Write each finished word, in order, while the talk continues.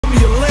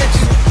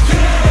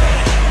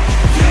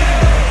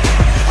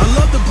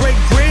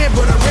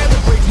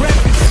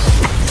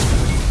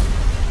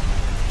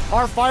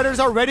Our fighters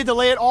are ready to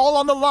lay it all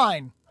on the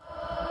line.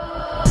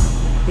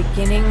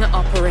 Beginning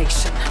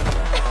operation.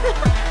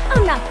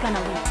 I'm not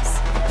gonna lose.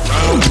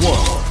 Round 1.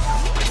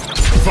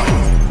 Fight!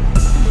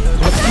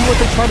 Let's see what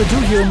they try to do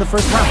here in the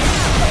first round.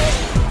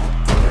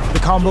 The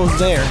combo's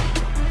there.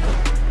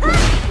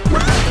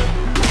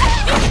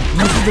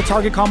 Uses the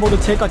target combo to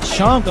take a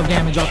chunk of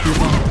damage off the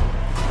opponent.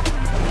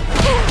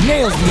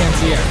 Nails the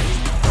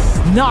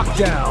anti-air.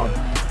 Knockdown.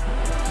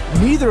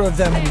 Neither of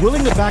them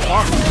willing to back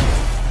off.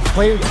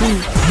 Player 2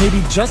 may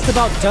be just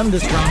about done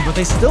this round, but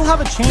they still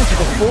have a chance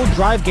with a full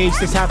drive gauge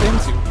to tap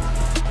into.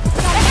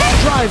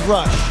 Drive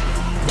rush.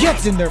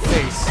 Gets in their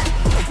face.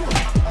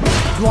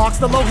 Blocks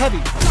the low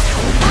heavy.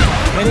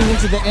 Heading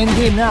into the end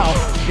game now,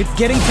 it's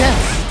getting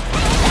tense.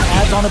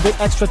 Adds on a bit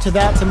extra to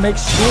that to make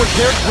sure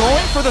they're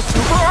going for the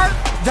super art.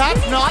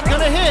 That's not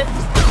gonna hit.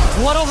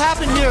 What'll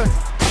happen here?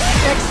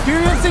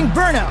 Experiencing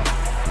burnout.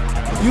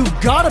 You've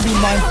gotta be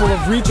mindful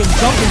of reach and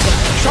jumping to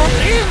jump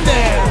in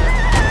there.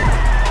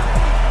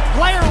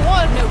 Player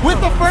 1 with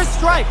the first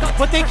strike,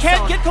 but they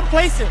can't get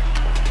complacent.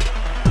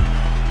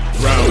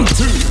 Round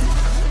 2.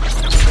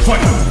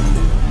 Fight!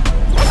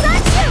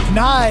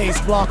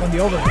 Nice block on the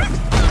overhead.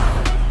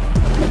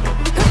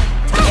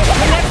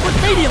 Connects with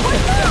medium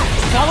kick.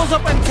 Follows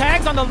up and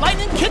tags on the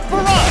lightning kick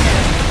barrage.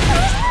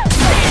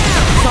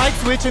 Side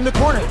switch in the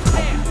corner.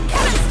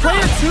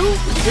 Player 2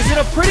 is in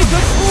a pretty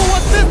good school.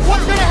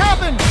 What's gonna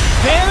happen?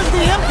 There's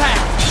the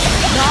impact.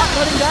 Not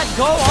letting that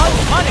go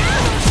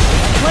unpunished.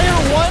 Player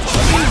 1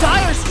 in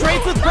dire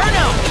straits with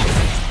burnout.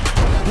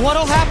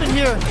 What'll happen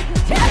here?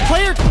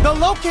 The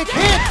low kick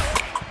hits.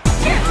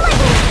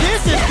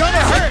 This is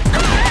gonna hurt.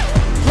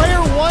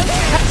 Player 1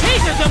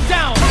 chases them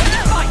down.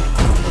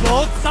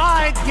 Both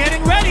sides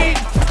getting ready.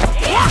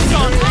 Locked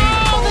on.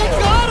 Oh, they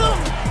got him.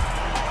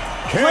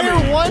 Player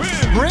 1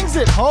 brings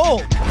it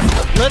home.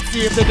 Let's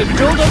see if they can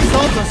build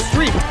themselves a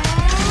streak.